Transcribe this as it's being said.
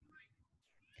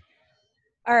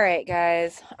All right,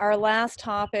 guys, our last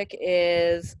topic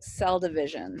is cell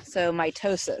division. So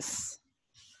mitosis.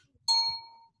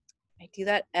 I do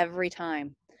that every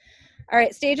time. All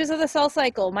right, stages of the cell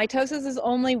cycle. Mitosis is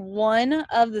only one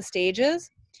of the stages.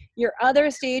 Your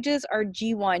other stages are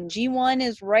G1. G1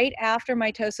 is right after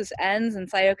mitosis ends in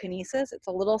cytokinesis. It's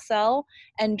a little cell,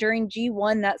 and during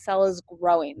G1, that cell is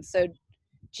growing. So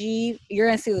you're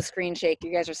gonna see the screen shake.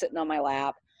 You guys are sitting on my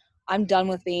lap. I'm done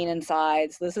with being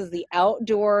inside. So this is the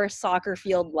outdoor soccer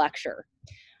field lecture.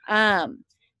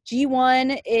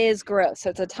 G1 is growth.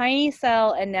 So it's a tiny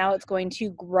cell and now it's going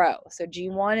to grow. So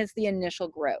G1 is the initial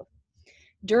growth.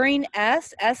 During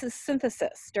S is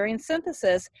synthesis. During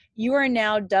synthesis, you are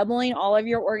now doubling all of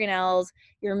your organelles.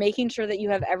 You're making sure that you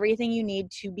have everything you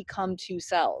need to become two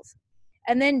cells.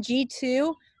 And then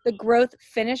G2, the growth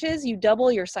finishes. You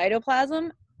double your cytoplasm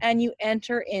and you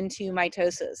enter into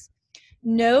mitosis.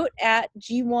 Note at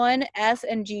G1, S,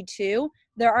 and G2,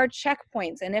 there are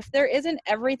checkpoints. And if there isn't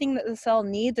everything that the cell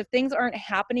needs, if things aren't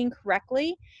happening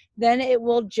correctly, then it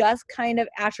will just kind of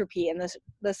atrophy and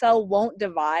the cell won't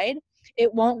divide.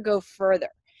 It won't go further.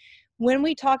 When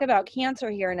we talk about cancer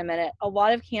here in a minute, a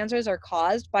lot of cancers are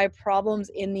caused by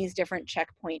problems in these different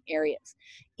checkpoint areas.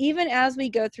 Even as we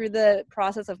go through the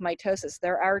process of mitosis,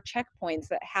 there are checkpoints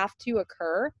that have to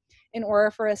occur in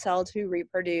order for a cell to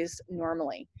reproduce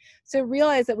normally. So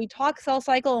realize that we talk cell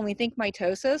cycle and we think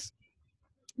mitosis,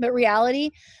 but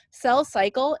reality, cell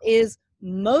cycle is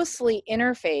mostly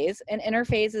interphase, and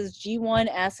interphase is G1,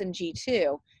 S, and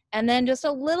G2. And then just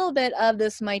a little bit of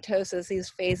this mitosis, these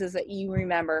phases that you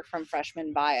remember from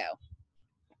freshman bio.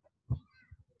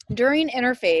 During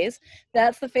interphase,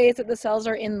 that's the phase that the cells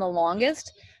are in the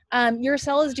longest. Your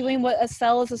cell is doing what a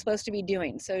cell is supposed to be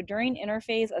doing. So during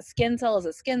interphase, a skin cell is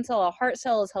a skin cell, a heart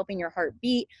cell is helping your heart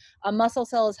beat, a muscle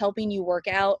cell is helping you work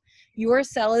out. Your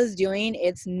cell is doing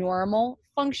its normal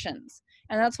functions.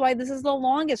 And that's why this is the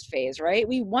longest phase, right?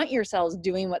 We want your cells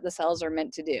doing what the cells are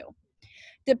meant to do.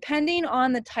 Depending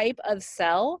on the type of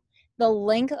cell, the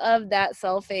length of that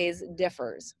cell phase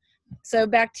differs. So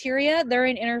bacteria, they're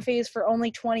in interphase for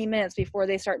only 20 minutes before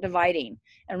they start dividing.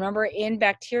 And remember, in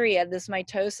bacteria, this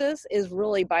mitosis is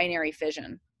really binary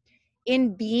fission.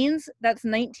 In beans, that's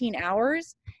 19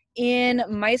 hours. In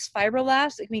mice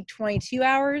fibroblasts, it can be 22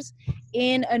 hours.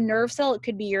 In a nerve cell, it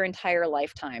could be your entire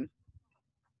lifetime.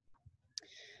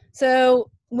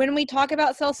 So when we talk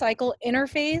about cell cycle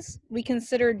interphase, we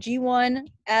consider G1,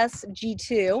 S,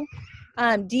 G2.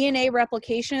 DNA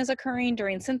replication is occurring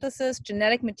during synthesis.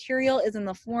 Genetic material is in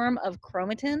the form of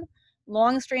chromatin,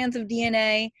 long strands of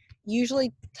DNA,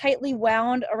 usually tightly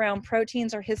wound around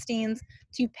proteins or histines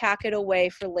to pack it away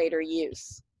for later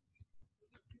use.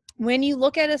 When you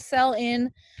look at a cell in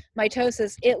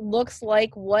mitosis, it looks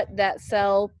like what that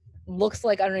cell looks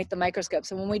like underneath the microscope.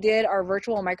 So when we did our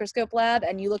virtual microscope lab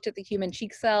and you looked at the human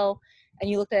cheek cell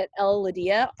and you looked at L.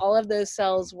 lidea, all of those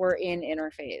cells were in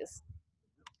interphase.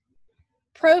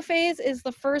 Prophase is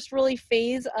the first really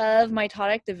phase of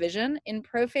mitotic division. In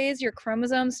prophase, your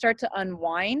chromosomes start to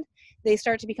unwind. They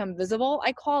start to become visible.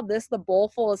 I call this the bowl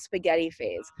full of spaghetti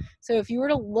phase. So if you were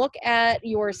to look at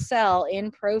your cell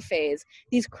in prophase,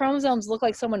 these chromosomes look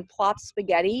like someone plopped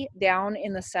spaghetti down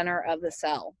in the center of the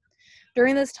cell.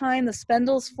 During this time, the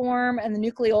spindles form and the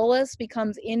nucleolus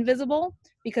becomes invisible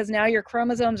because now your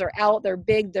chromosomes are out, they're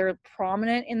big, they're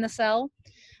prominent in the cell.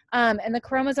 And the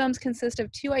chromosomes consist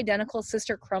of two identical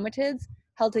sister chromatids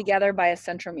held together by a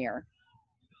centromere.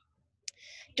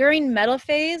 During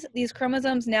metaphase, these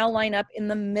chromosomes now line up in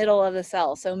the middle of the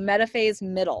cell, so metaphase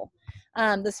middle.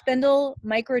 The spindle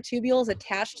microtubules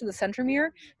attached to the centromere.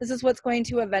 This is what's going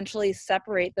to eventually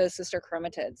separate those sister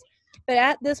chromatids. But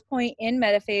at this point in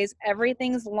metaphase,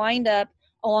 everything's lined up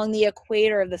along the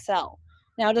equator of the cell.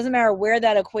 Now, it doesn't matter where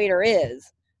that equator is,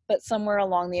 but somewhere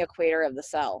along the equator of the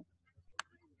cell.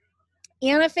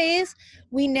 Anaphase,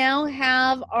 we now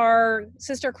have our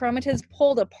sister chromatids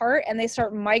pulled apart and they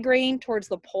start migrating towards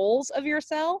the poles of your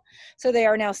cell. So they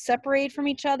are now separated from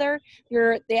each other.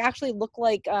 They actually look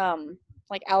like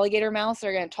alligator mouths.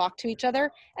 They're going to talk to each other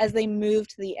as they move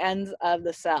to the ends of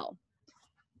the cell.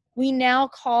 We now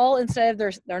call, instead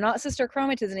of they're not sister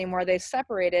chromatids anymore, they've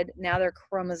separated, now they're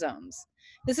chromosomes.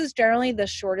 This is generally the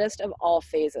shortest of all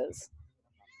phases.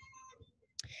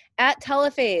 At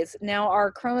telophase, now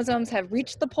our chromosomes have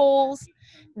reached the poles.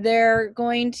 They're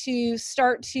going to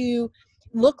start to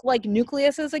look like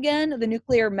nucleuses again. The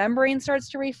nuclear membrane starts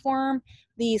to reform.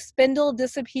 The spindle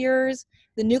disappears.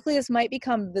 The nucleus might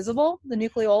become visible, the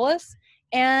nucleolus,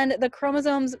 and the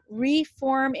chromosomes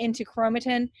reform into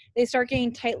chromatin. They start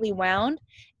getting tightly wound.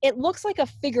 It looks like a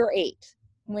figure 8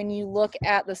 when you look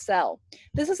at the cell.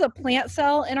 This is a plant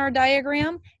cell in our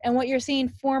diagram, and what you're seeing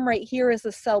form right here is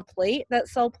the cell plate. That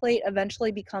cell plate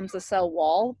eventually becomes a cell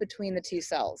wall between the two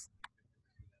cells.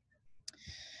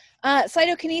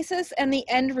 Cytokinesis and the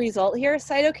end result here.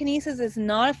 Cytokinesis is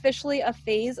not officially a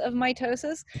phase of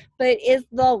mitosis, but it is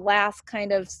the last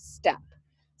kind of step.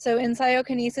 So in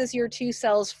cytokinesis, your two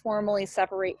cells formally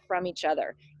separate from each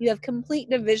other. You have complete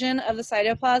division of the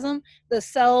cytoplasm. The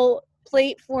cell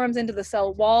plate forms into the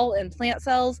cell wall in plant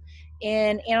cells.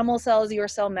 In animal cells, your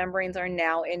cell membranes are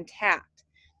now intact.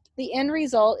 The end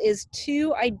result is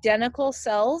two identical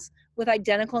cells with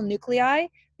identical nuclei.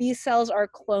 These cells are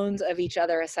clones of each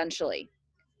other, essentially.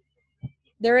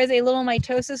 There is a little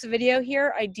mitosis video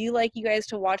here. I do like you guys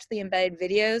to watch the embedded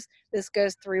videos. This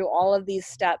goes through all of these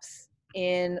steps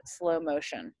in slow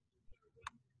motion.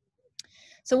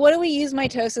 So what do we use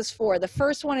mitosis for? The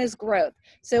first one is growth.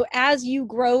 So as you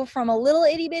grow from a little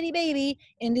itty bitty baby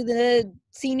into the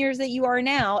seniors that you are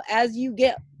now, as you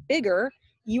get bigger,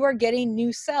 you are getting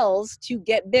new cells to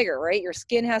get bigger, right? Your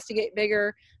skin has to get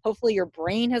bigger. Hopefully your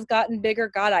brain has gotten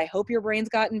bigger. God, I hope your brain's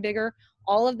gotten bigger.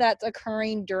 All of that's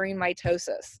occurring during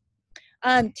mitosis.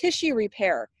 Tissue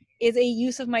repair is a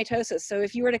use of mitosis. So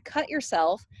if you were to cut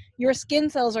yourself, your skin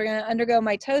cells are going to undergo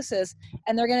mitosis,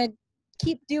 and they're going to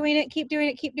keep doing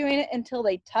it until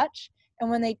they touch.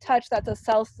 And when they touch, that's a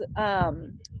cell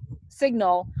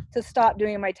signal to stop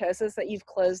doing mitosis, that you've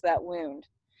closed that wound.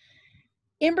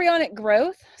 Embryonic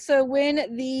growth. So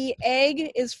when the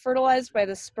egg is fertilized by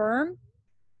the sperm,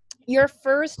 your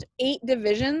first 8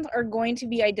 divisions are going to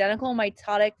be identical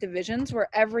mitotic divisions where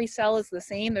every cell is the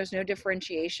same. There's no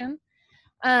differentiation.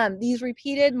 These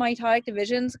repeated mitotic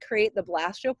divisions create the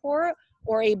blastopore,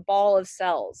 or a ball of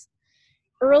cells.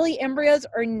 Early embryos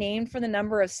are named for the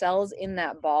number of cells in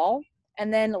that ball,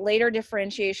 and then later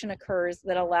differentiation occurs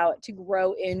that allow it to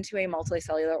grow into a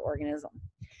multicellular organism.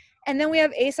 And then we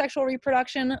have asexual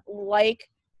reproduction, like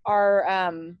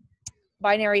our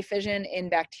binary fission in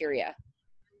bacteria.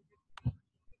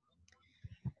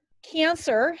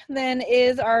 Cancer then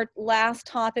is our last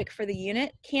topic for the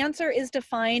unit. Cancer is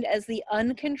defined as the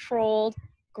uncontrolled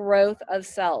growth of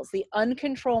cells, the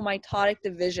uncontrolled mitotic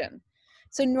division.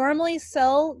 So normally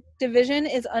cell division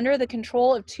is under the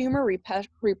control of tumor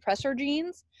repressor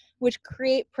genes, which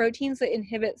create proteins that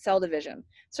inhibit cell division.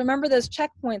 So remember those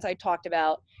checkpoints I talked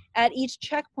about. At each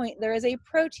checkpoint, there is a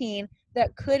protein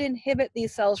that could inhibit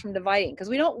these cells from dividing, because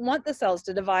we don't want the cells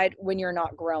to divide when you're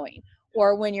not growing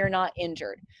or when you're not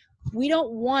injured. We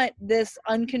don't want this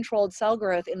uncontrolled cell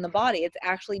growth in the body. It's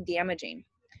actually damaging.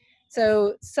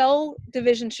 So cell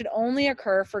division should only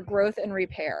occur for growth and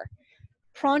repair.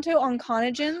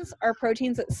 Pronto-oncogenes are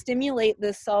proteins that stimulate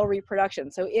this cell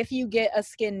reproduction. So if you get a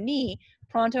skin knee,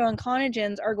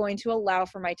 pronto-oncogenes are going to allow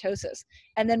for mitosis.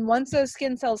 And then once those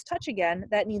skin cells touch again,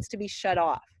 that needs to be shut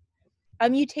off. A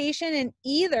mutation in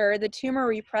either the tumor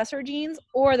repressor genes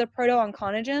or the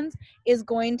proto-oncogenes is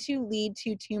going to lead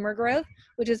to tumor growth,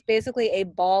 which is basically a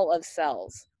ball of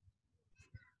cells.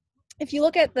 If you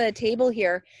look at the table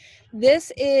here,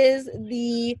 this is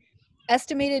the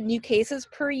estimated new cases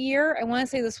per year. I want to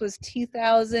say this was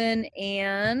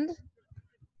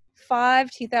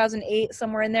 2005, 2008,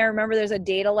 somewhere in there. Remember, there's a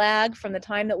data lag from the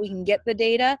time that we can get the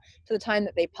data to the time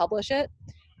that they publish it.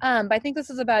 But I think this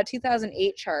is about a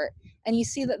 2008 chart. And you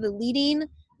see that the leading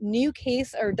new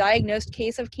case or diagnosed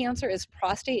case of cancer is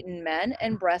prostate in men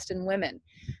and breast in women.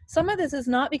 Some of this is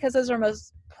not because those are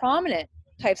most prominent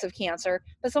types of cancer,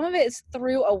 but some of it is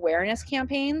through awareness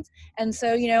campaigns. And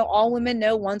so, you know, all women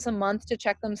know once a month to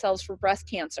check themselves for breast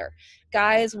cancer.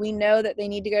 Guys, we know that they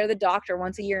need to go to the doctor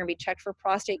once a year and be checked for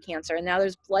prostate cancer. And now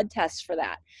there's blood tests for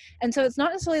that. And so it's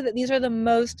not necessarily that these are the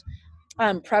most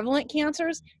prevalent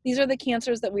cancers. These are the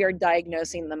cancers that we are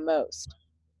diagnosing the most.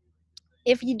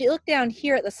 If you look down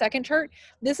here at the second chart,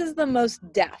 this is the most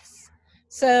deaths.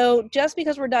 So just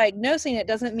because we're diagnosing it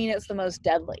doesn't mean it's the most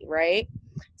deadly, right?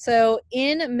 So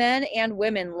in men and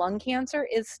women, lung cancer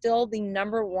is still the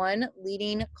 #1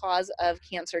 leading cause of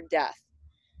cancer death.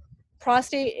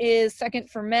 Prostate is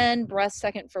second for men, breast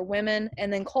second for women,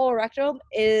 and then colorectal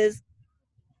is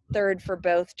third for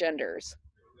both genders.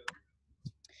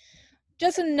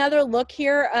 Just another look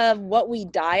here of what we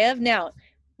die of. Now,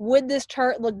 would this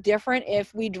chart look different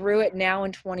if we drew it now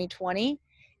in 2020?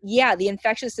 Yeah, the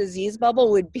infectious disease bubble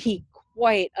would be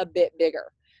quite a bit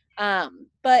bigger.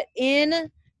 But in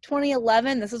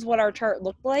 2011, this is what our chart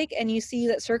looked like, and you see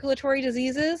that circulatory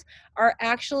diseases are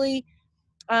actually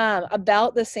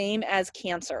about the same as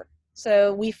cancer.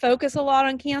 So we focus a lot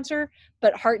on cancer,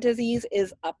 but heart disease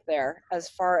is up there as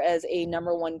far as a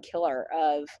 #1 killer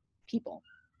of people.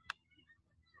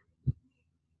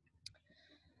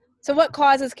 So what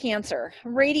causes cancer?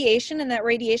 Radiation, and that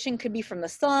radiation could be from the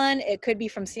sun, it could be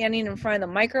from standing in front of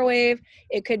the microwave,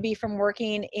 it could be from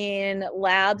working in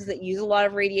labs that use a lot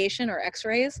of radiation or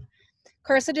x-rays.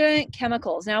 Carcinogenic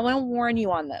chemicals. Now I want to warn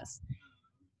you on this.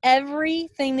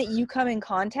 Everything that you come in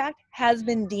contact has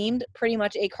been deemed pretty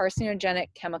much a carcinogenic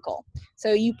chemical.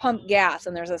 So you pump gas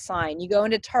and there's a sign. You go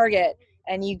into Target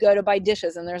and you go to buy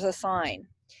dishes and there's a sign.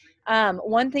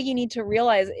 One thing you need to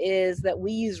realize is that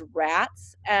we use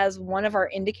rats as one of our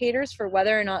indicators for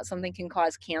whether or not something can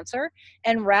cause cancer,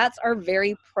 and rats are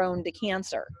very prone to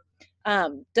cancer.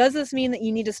 Does this mean that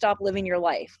you need to stop living your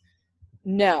life?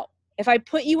 No. If I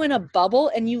put you in a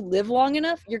bubble and you live long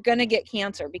enough, you're going to get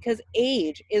cancer, because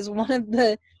age is one of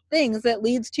the things that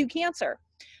leads to cancer.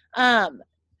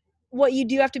 What you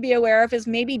do have to be aware of is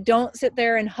maybe don't sit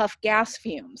there and huff gas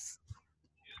fumes,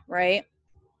 right?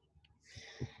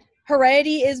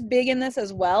 Heredity is big in this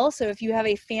as well. So if you have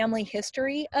a family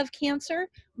history of cancer,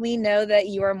 we know that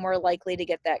you are more likely to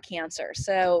get that cancer.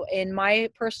 So in my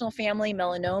personal family,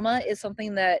 melanoma is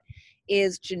something that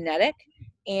is genetic,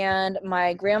 and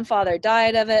my grandfather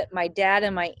died of it. My dad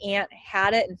and my aunt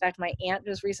had it. In fact, my aunt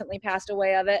just recently passed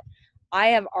away of it. I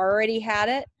have already had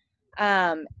it.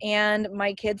 And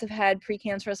my kids have had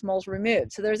precancerous moles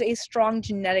removed. So there's a strong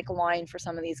genetic line for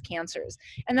some of these cancers.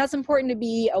 And that's important to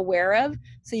be aware of,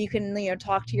 so you can,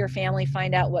 talk to your family,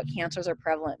 find out what cancers are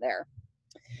prevalent there.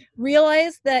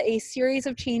 Realize that a series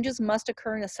of changes must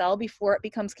occur in a cell before it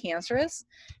becomes cancerous.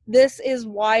 This is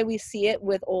why we see it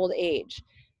with old age.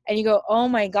 And you go, oh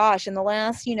my gosh, in the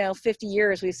last, 50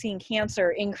 years, we've seen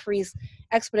cancer increase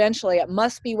exponentially. It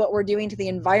must be what we're doing to the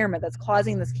environment that's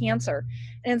causing this cancer.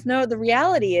 And it's no, the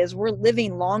reality is we're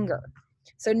living longer.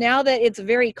 So now that it's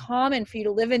very common for you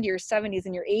to live into your 70s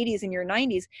and your 80s and your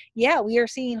 90s, yeah, we are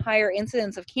seeing higher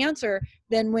incidence of cancer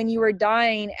than when you were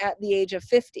dying at the age of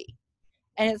 50.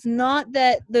 And it's not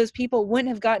that those people wouldn't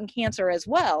have gotten cancer as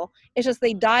well. It's just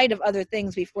they died of other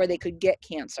things before they could get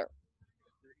cancer.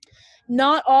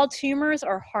 Not all tumors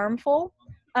are harmful.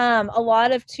 A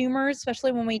lot of tumors,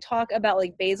 especially when we talk about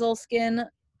like basal skin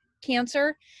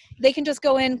cancer, they can just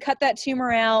go in, cut that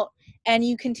tumor out, and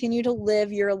you continue to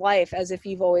live your life as if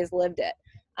you've always lived it.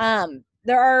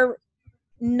 There are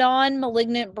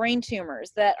non-malignant brain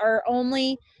tumors that are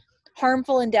only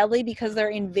harmful and deadly because they're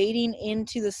invading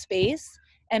into the space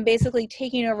and basically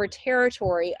taking over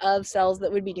territory of cells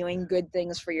that would be doing good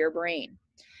things for your brain.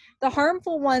 The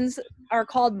harmful ones are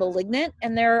called malignant,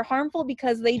 and they're harmful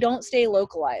because they don't stay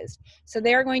localized. So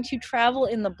they are going to travel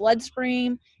in the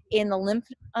bloodstream, in the lymph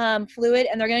fluid,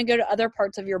 and they're going to go to other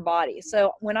parts of your body.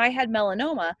 So when I had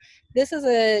melanoma, this is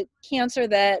a cancer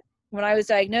that when I was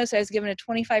diagnosed, I was given a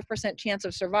 25% chance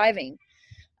of surviving.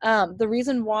 The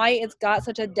reason why it's got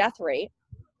such a death rate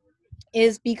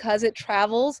is because it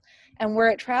travels, and where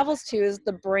it travels to is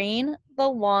the brain, the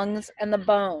lungs, and the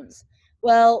bones.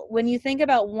 Well, when you think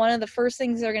about one of the first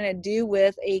things they're going to do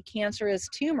with a cancerous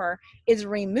tumor is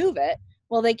remove it.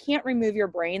 Well, they can't remove your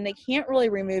brain, they can't really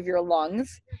remove your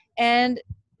lungs, and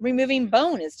removing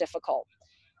bone is difficult.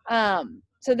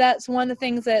 So that's one of the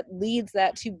things that leads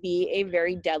that to be a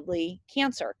very deadly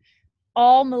cancer.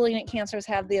 All malignant cancers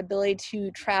have the ability to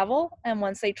travel, and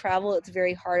once they travel, it's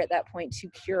very hard at that point to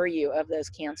cure you of those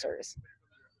cancers.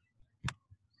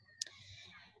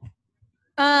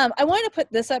 I wanted to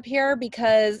put this up here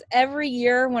because every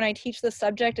year when I teach this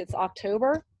subject, it's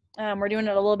October. We're doing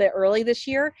it a little bit early this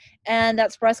year, and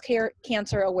that's breast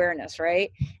cancer awareness,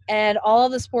 right? And all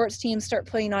of the sports teams start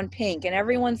putting on pink, and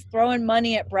everyone's throwing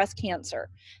money at breast cancer.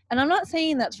 And I'm not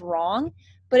saying that's wrong,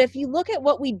 but if you look at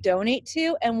what we donate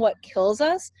to and what kills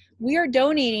us, we are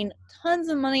donating tons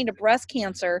of money to breast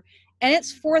cancer, and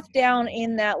it's fourth down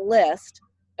in that list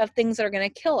of things that are going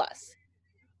to kill us.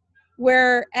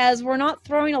 Whereas we're not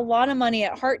throwing a lot of money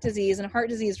at heart disease and heart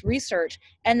disease research,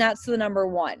 and that's the number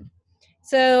one.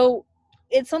 So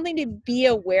it's something to be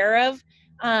aware of.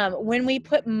 When we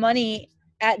put money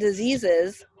at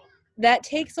diseases, that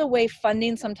takes away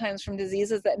funding sometimes from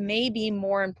diseases that may be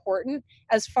more important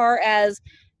as far as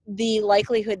the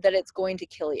likelihood that it's going to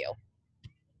kill you.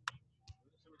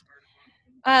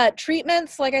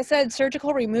 Treatments, like I said,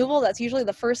 surgical removal, that's usually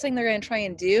the first thing they're going to try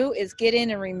and do is get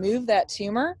in and remove that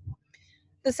tumor.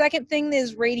 The second thing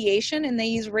is radiation, and they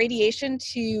use radiation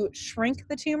to shrink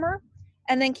the tumor.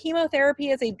 And then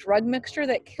chemotherapy is a drug mixture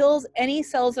that kills any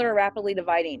cells that are rapidly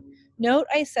dividing. Note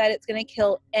I said it's going to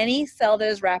kill any cell that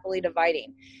is rapidly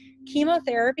dividing.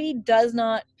 Chemotherapy does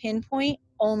not pinpoint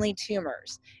only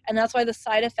tumors, and that's why the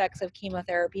side effects of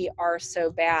chemotherapy are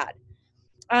so bad.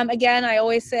 Again, I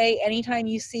always say anytime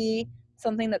you see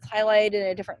something that's highlighted in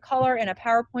a different color in a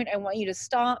PowerPoint, I want you to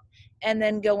stop and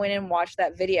then go in and watch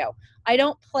that video. I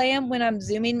don't play them when I'm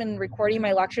Zooming and recording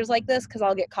my lectures like this because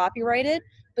I'll get copyrighted,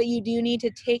 but you do need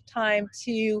to take time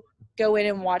to go in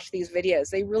and watch these videos.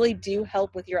 They really do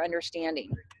help with your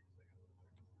understanding.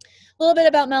 A little bit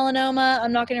about melanoma.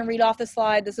 I'm not going to read off the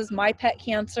slide. This is my pet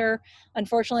cancer.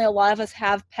 Unfortunately, a lot of us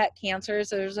have pet cancers.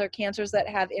 Those are cancers that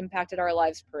have impacted our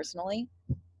lives personally.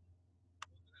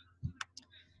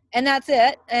 And that's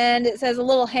it. And it says a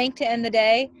little Hank to end the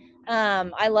day.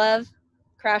 I love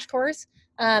Crash Course.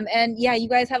 And yeah, you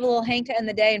guys have a little Hank to end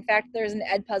the day. In fact, there's an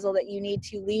ed puzzle that you need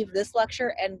to leave this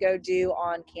lecture and go do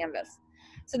on Canvas.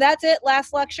 So that's it.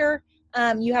 Last lecture.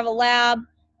 You have a lab,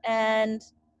 and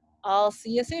I'll see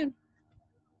you soon.